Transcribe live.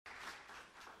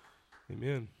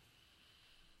Amen.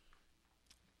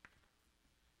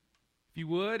 If you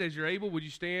would, as you're able, would you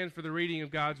stand for the reading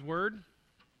of God's Word?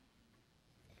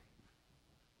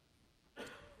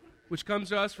 Which comes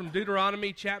to us from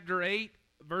Deuteronomy chapter 8,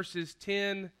 verses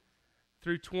 10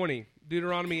 through 20.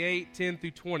 Deuteronomy 8, 10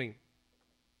 through 20.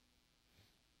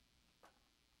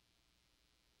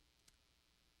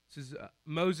 This is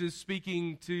Moses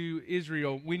speaking to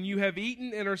Israel. When you have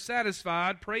eaten and are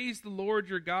satisfied, praise the Lord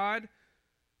your God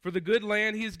for the good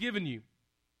land he has given you.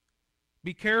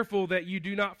 Be careful that you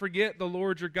do not forget the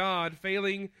Lord your God,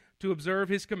 failing to observe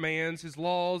his commands, his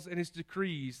laws, and his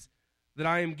decrees that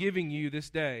I am giving you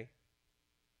this day.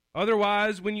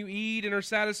 Otherwise, when you eat and are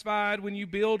satisfied, when you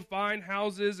build fine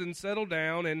houses and settle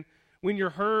down, and when your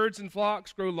herds and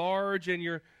flocks grow large, and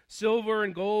your silver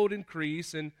and gold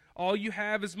increase, and all you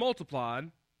have is multiplied,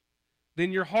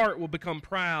 then your heart will become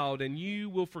proud, and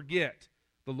you will forget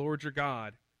the Lord your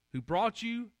God, who brought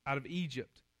you out of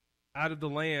Egypt, out of the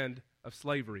land of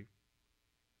slavery.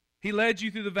 He led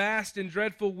you through the vast and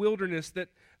dreadful wilderness,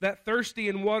 that thirsty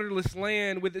and waterless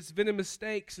land with its venomous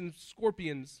snakes and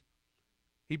scorpions.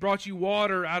 He brought you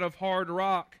water out of hard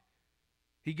rock.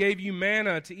 He gave you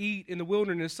manna to eat in the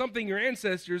wilderness, something your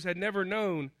ancestors had never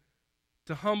known,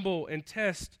 to humble and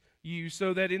test you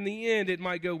so that in the end it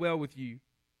might go well with you.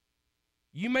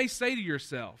 You may say to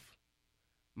yourself,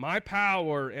 my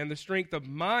power and the strength of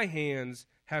my hands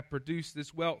have produced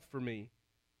this wealth for me.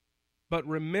 But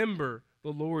remember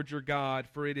the Lord your God,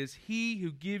 for it is he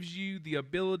who gives you the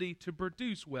ability to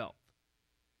produce wealth,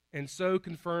 and so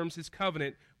confirms his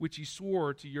covenant which he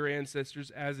swore to your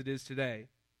ancestors as it is today.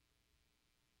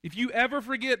 If you ever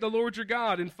forget the Lord your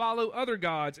God and follow other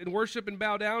gods and worship and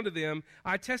bow down to them,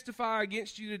 I testify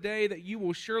against you today that you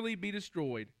will surely be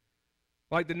destroyed.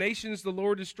 Like the nations the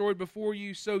Lord destroyed before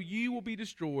you, so you will be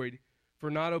destroyed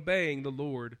for not obeying the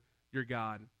Lord your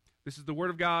God. This is the word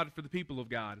of God for the people of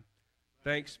God.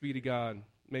 Thanks be to God. You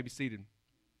may be seated.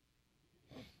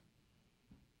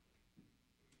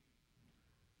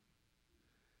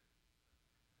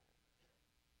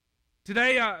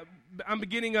 Today, I'm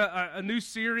beginning a new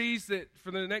series that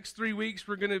for the next 3 weeks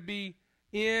we're going to be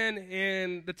in,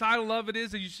 and the title of it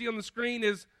is, as you see on the screen,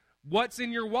 is What's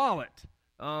in Your Wallet?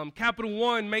 Capital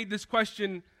One made this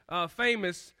question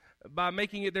famous by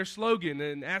making it their slogan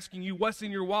and asking you, what's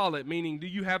in your wallet? Meaning, do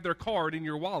you have their card in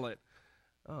your wallet?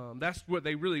 That's what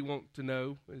they really want to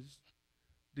know is,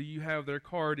 do you have their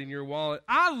card in your wallet?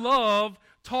 I love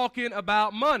talking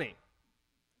about money.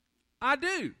 I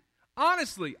do.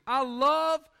 Honestly, I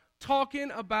love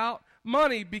talking about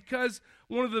money because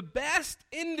one of the best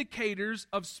indicators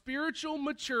of spiritual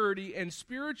maturity and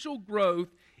spiritual growth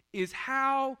is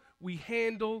how we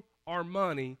handle our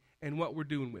money and what we're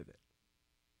doing with it.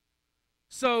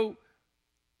 So,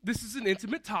 this is an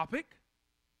intimate topic.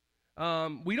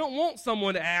 We don't want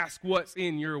someone to ask what's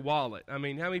in your wallet. I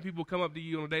mean, how many people come up to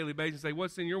you on a daily basis and say,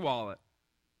 what's in your wallet?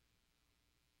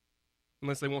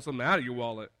 Unless they want something out of your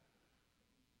wallet.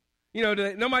 You know,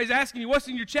 nobody's asking you what's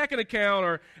in your checking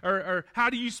account or how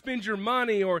do you spend your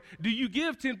money or do you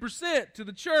give 10% to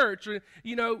the church? Or,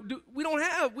 you know, we don't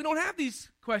have these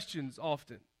questions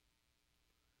often.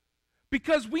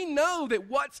 Because we know that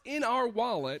what's in our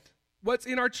wallet, what's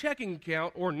in our checking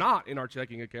account or not in our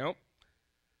checking account,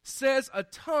 says a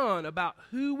ton about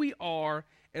who we are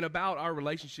and about our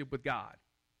relationship with God.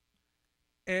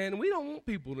 And we don't want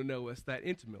people to know us that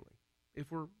intimately. If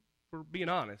we're being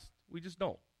honest, we just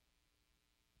don't.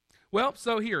 Well,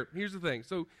 so here's the thing.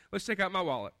 So let's check out my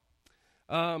wallet.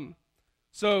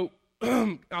 So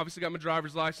obviously got my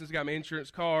driver's license, got my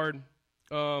insurance card,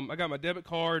 I got my debit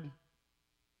card,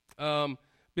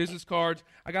 business cards.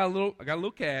 I got a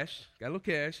little cash.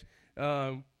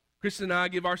 Kristen and I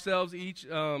give ourselves each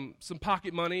some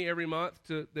pocket money every month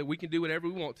that we can do whatever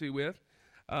we want to with.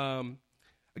 I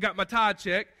got my tithe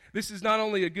check. This is not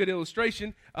only a good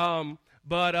illustration,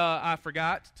 but I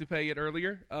forgot to pay it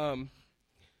earlier.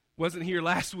 Wasn't here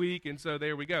last week, and so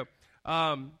there we go.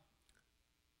 That's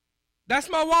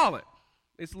my wallet.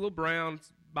 It's a little brown, it's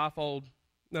bifold,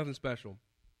 nothing special.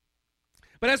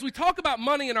 But as we talk about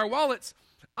money in our wallets,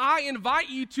 I invite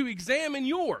you to examine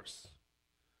yours.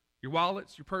 Your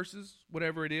wallets, your purses,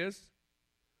 whatever it is.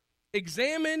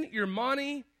 Examine your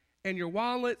money and your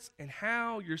wallets and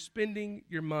how you're spending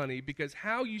your money, because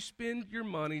how you spend your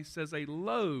money says a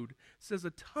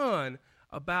ton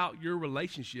about your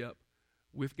relationship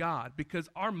with God, because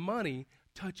our money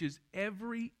touches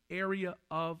every area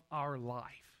of our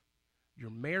life. Your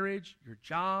marriage, your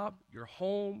job, your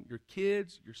home, your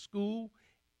kids, your school,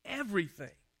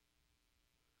 everything.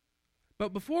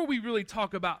 But before we really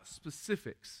talk about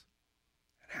specifics,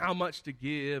 and how much to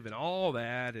give and all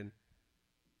that, and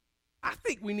I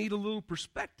think we need a little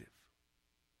perspective.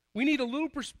 We need a little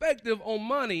perspective on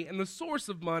money and the source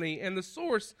of money and the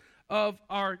source of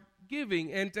our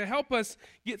giving. And to help us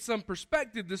get some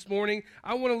perspective this morning,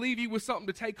 I want to leave you with something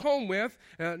to take home with,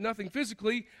 nothing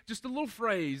physically, just a little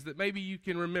phrase that maybe you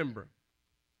can remember.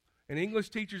 And English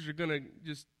teachers are going to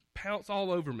just pounce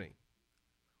all over me.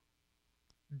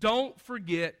 Don't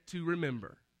forget to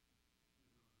remember.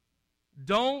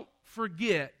 Don't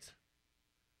forget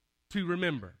to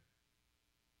remember.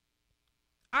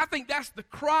 I think that's the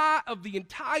cry of the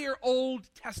entire Old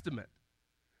Testament.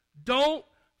 Don't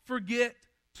forget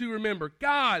to remember.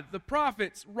 God, the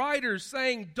prophets, writers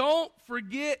saying, don't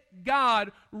forget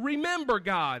God, remember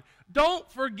God. Don't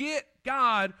forget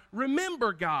God,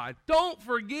 remember God. Don't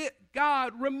forget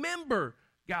God, remember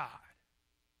God.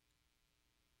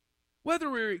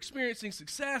 Whether we're experiencing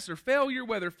success or failure,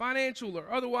 whether financial or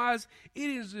otherwise, it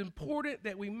is important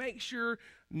that we make sure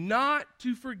not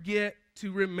to forget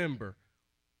to remember.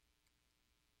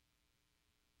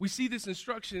 We see this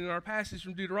instruction in our passage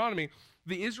from Deuteronomy.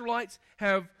 The Israelites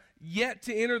have yet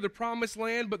to enter the promised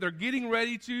land, but they're getting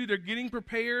ready to. They're getting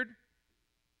prepared.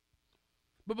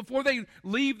 But before they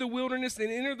leave the wilderness and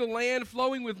enter the land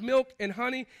flowing with milk and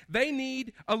honey, they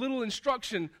need a little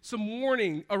instruction, some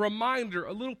warning, a reminder,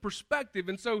 a little perspective.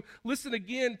 And so listen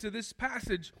again to this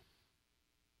passage.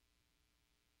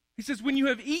 He says, when you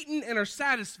have eaten and are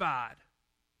satisfied,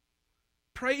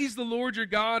 praise the Lord your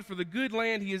God for the good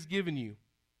land he has given you.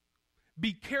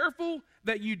 Be careful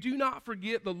that you do not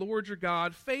forget the Lord your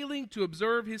God, failing to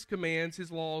observe his commands,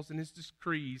 his laws, and his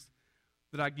decrees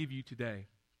that I give you today.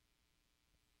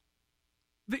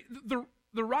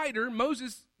 The writer,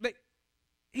 Moses,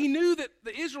 he knew that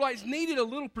the Israelites needed a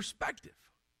little perspective.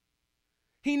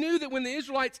 He knew that when the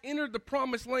Israelites entered the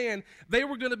promised land, they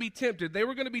were going to be tempted. They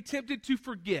were going to be tempted to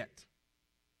forget.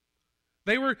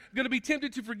 They were going to be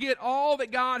tempted to forget all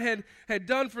that God had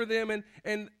done for them,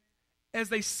 and as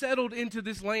they settled into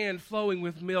this land flowing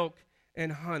with milk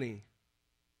and honey.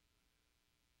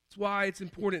 That's why it's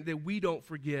important that we don't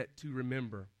forget to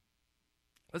remember.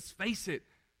 Let's face it,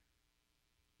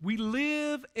 we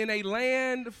live in a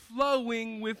land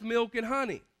flowing with milk and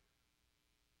honey.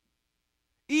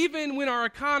 Even when our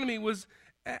economy was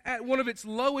at one of its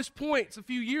lowest points a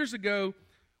few years ago,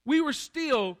 we were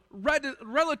still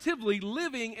relatively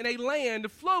living in a land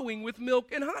flowing with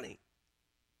milk and honey.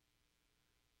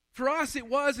 For us, it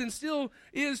was and still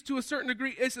is to a certain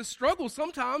degree. It's a struggle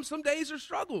sometimes. Some days are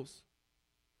struggles.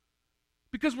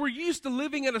 Because we're used to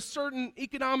living at a certain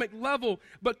economic level,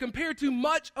 but compared to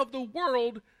much of the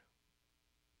world,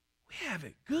 we have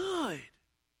it good.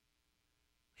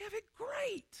 We have it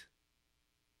great.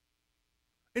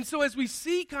 And so as we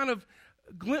see kind of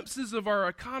glimpses of our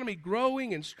economy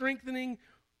growing and strengthening,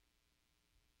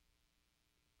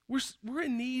 we're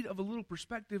in need of a little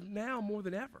perspective now more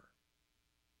than ever.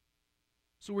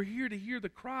 So we're here to hear the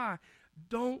cry,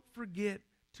 don't forget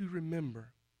to remember.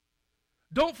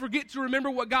 Don't forget to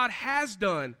remember what God has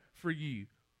done for you.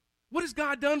 What has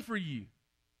God done for you?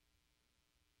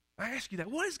 I ask you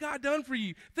that. What has God done for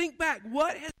you? Think back.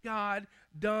 What has God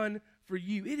done for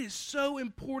you? It is so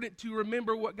important to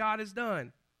remember what God has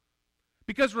done.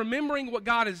 Because remembering what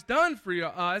God has done for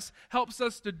us helps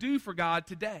us to do for God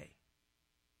today.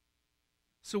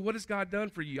 So what has God done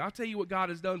for you? I'll tell you what God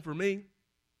has done for me.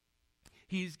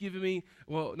 He's given me,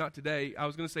 well, not today. I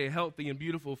was going to say a healthy and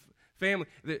beautiful family.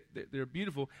 They're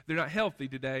beautiful. They're not healthy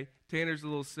today. Tanner's a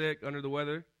little sick, under the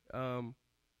weather.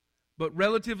 But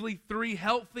relatively 3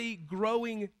 healthy,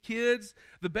 growing kids.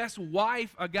 The best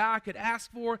wife a guy could ask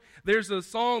for. There's a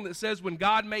song that says, when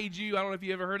God made you. I don't know if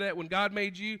you ever heard that. When God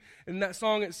made you. In that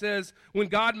song it says, when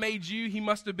God made you, he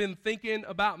must have been thinking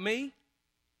about me.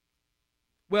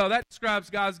 Well, that describes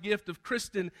God's gift of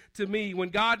Kristen to me. When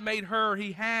God made her,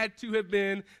 he had to have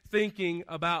been thinking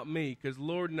about me, because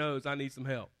Lord knows I need some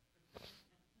help.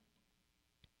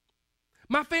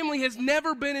 My family has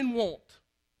never been in want.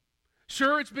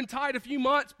 Sure, it's been tight a few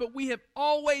months, but we have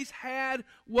always had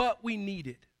what we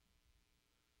needed.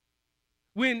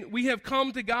 When we have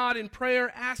come to God in prayer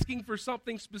asking for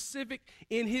something specific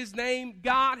in his name,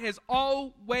 God has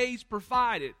always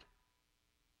provided.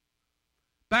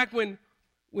 Back when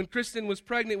Kristen was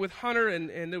pregnant with Hunter,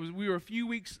 and we were a few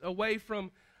weeks away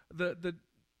from the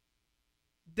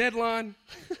deadline.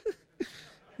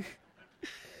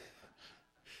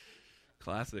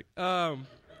 Classic.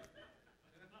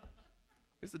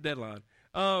 It's the deadline.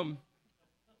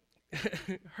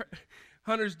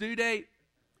 Hunter's due date.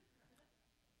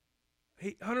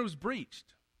 Hunter was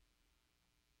breached.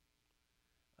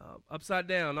 Upside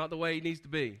down, not the way he needs to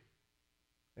be.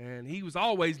 And he was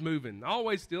always moving,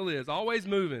 always still is, always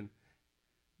moving.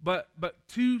 but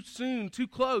too soon, too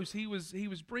close, he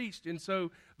was breached. And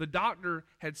so the doctor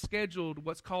had scheduled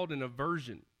what's called an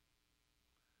aversion.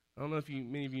 I don't know if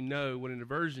many of you know what an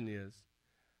aversion is,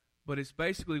 but it's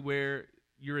basically where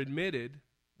you're admitted,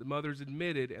 the mother's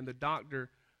admitted, and the doctor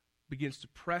begins to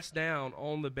press down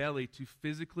on the belly to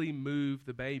physically move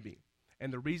the baby.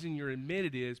 And the reason you're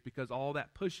admitted is because all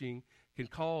that pushing can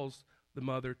cause the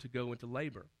mother to go into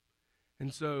labor.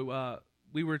 And so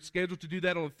we were scheduled to do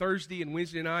that on a Thursday and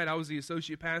Wednesday night. I was the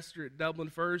associate pastor at Dublin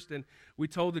First, and we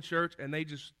told the church, and they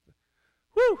just,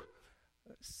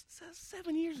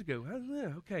 7 years ago.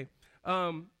 Okay.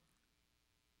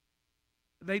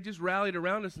 They just rallied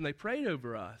around us, and they prayed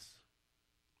over us.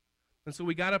 And so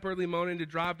we got up early morning to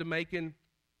drive to Macon.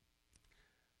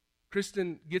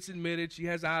 Kristen gets admitted. She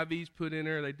has IVs put in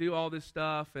her. They do all this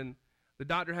stuff, and the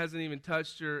doctor hasn't even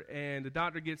touched her, and the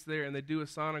doctor gets there, and they do a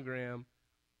sonogram,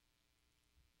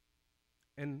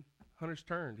 and Hunter's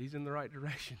turned. He's in the right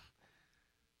direction.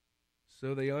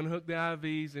 So they unhook the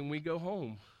IVs, and we go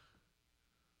home.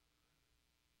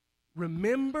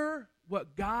 Remember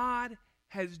what God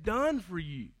has done for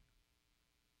you.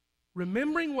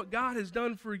 Remembering what God has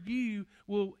done for you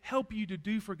will help you to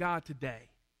do for God today.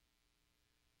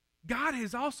 God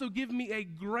has also given me a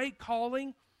great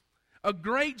calling, a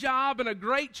great job, and a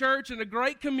great church, and a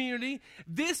great community.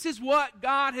 This is what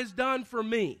God has done for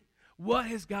me. What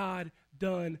has God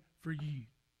done for you?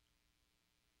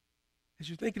 As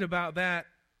you're thinking about that,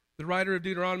 the writer of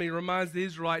Deuteronomy reminds the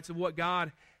Israelites of what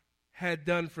God had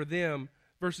done for them.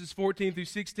 Verses 14 through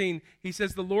 16, he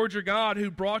says, "The Lord your God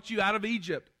who brought you out of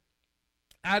Egypt,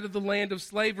 out of the land of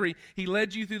slavery, he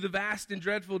led you through the vast and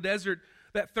dreadful desert,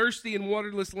 that thirsty and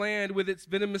waterless land with its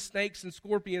venomous snakes and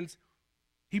scorpions.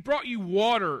 He brought you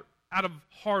water out of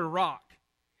hard rock.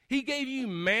 He gave you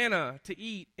manna to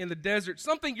eat in the desert,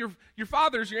 something your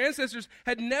fathers, your ancestors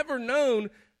had never known,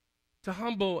 to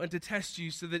humble and to test you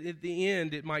so that at the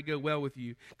end it might go well with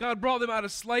you. God brought them out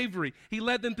of slavery. He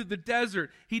led them through the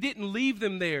desert. He didn't leave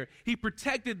them there. He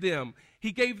protected them.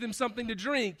 He gave them something to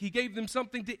drink. He gave them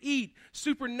something to eat,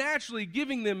 supernaturally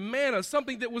giving them manna,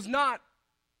 something that was not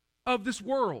of this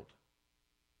world.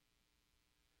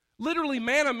 Literally,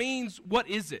 manna means, what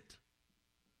is it?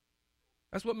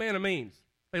 That's what manna means.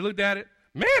 They looked at it,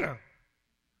 manna.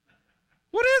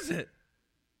 What is it?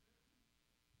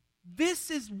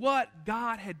 This is what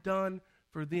God had done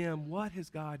for them. What has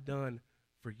God done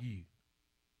for you?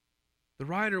 The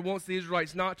writer wants the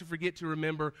Israelites not to forget to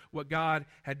remember what God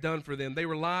had done for them. They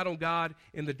relied on God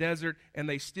in the desert, and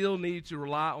they still need to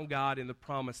rely on God in the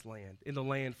promised land, in the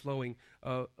land flowing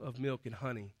of milk and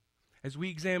honey. As we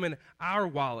examine our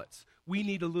wallets, we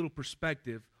need a little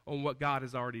perspective on what God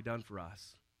has already done for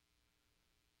us.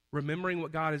 Remembering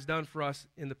what God has done for us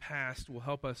in the past will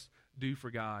help us do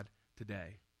for God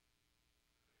today.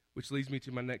 Which leads me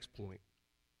to my next point.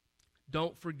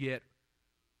 Don't forget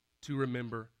to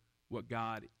remember what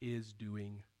God is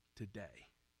doing today.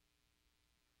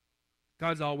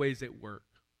 God's always at work.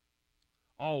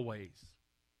 Always,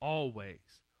 always,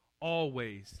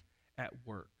 always at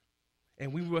work.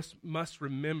 And we must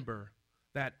remember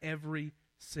that every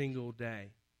single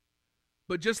day.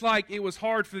 But just like it was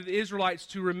hard for the Israelites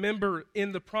to remember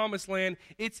in the promised land,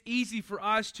 it's easy for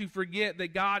us to forget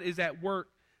that God is at work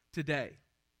today.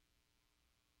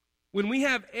 When we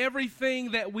have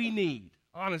everything that we need,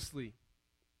 honestly,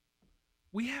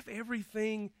 we have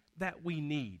everything that we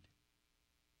need.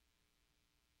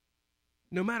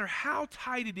 No matter how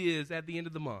tight it is at the end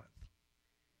of the month,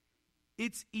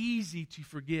 it's easy to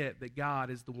forget that God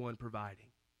is the one providing.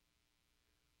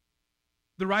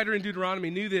 The writer in Deuteronomy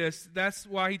knew this. That's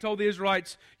why he told the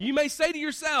Israelites, you may say to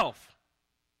yourself,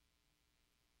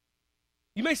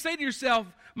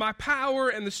 my power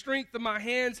and the strength of my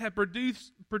hands have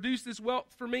produced this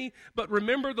wealth for me, but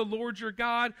remember the Lord your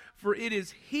God, for it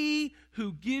is he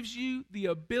who gives you the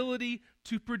ability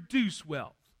to produce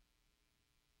wealth.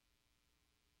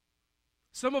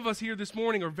 Some of us here this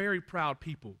morning are very proud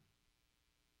people.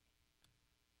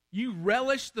 You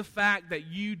relish the fact that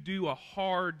you do a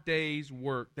hard day's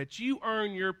work, that you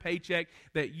earn your paycheck,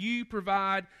 that you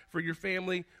provide for your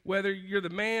family, whether you're the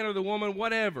man or the woman,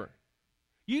 whatever.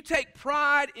 You take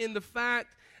pride in the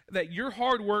fact that your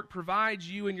hard work provides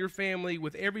you and your family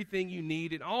with everything you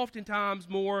need, and oftentimes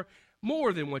more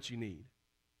than what you need.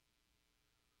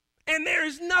 And there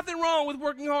is nothing wrong with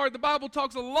working hard. The Bible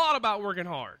talks a lot about working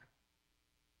hard.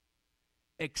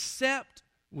 Except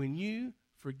when you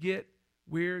forget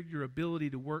where your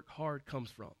ability to work hard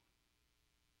comes from.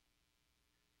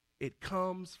 It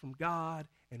comes from God,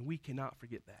 and we cannot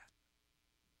forget that.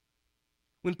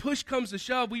 When push comes to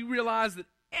shove, we realize that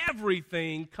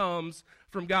everything comes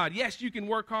from God. Yes, you can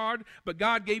work hard, but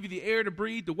God gave you the air to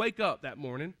breathe, to wake up that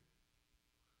morning,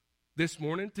 this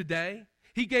morning, today.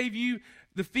 He gave you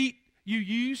the feet you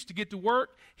use to get to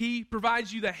work. He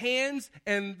provides you the hands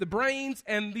and the brains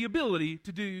and the ability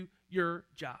to do your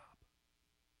job.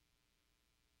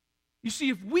 You see,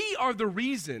 if we are the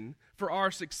reason for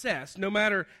our success, no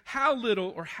matter how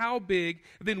little or how big,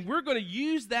 then we're going to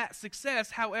use that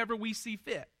success however we see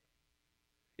fit.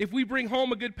 If we bring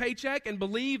home a good paycheck and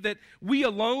believe that we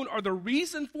alone are the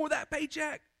reason for that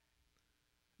paycheck,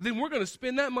 then we're going to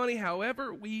spend that money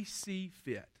however we see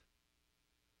fit.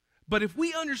 But if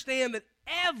we understand that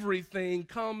everything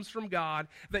comes from God,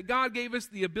 that God gave us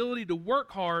the ability to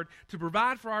work hard, to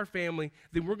provide for our family,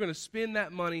 then we're going to spend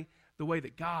that money the way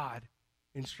that God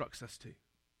instructs us to,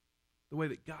 the way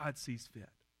that God sees fit.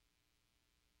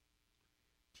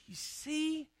 Do you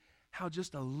see how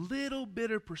just a little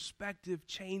bit of perspective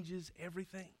changes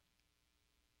everything?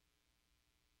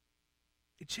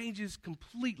 It changes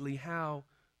completely how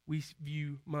we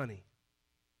view money.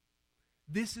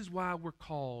 This is why we're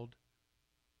called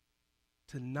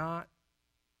to not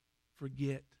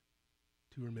forget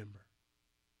to remember.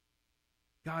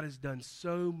 God has done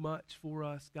so much for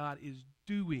us. God is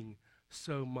doing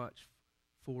so much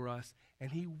for us,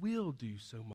 and He will do so much.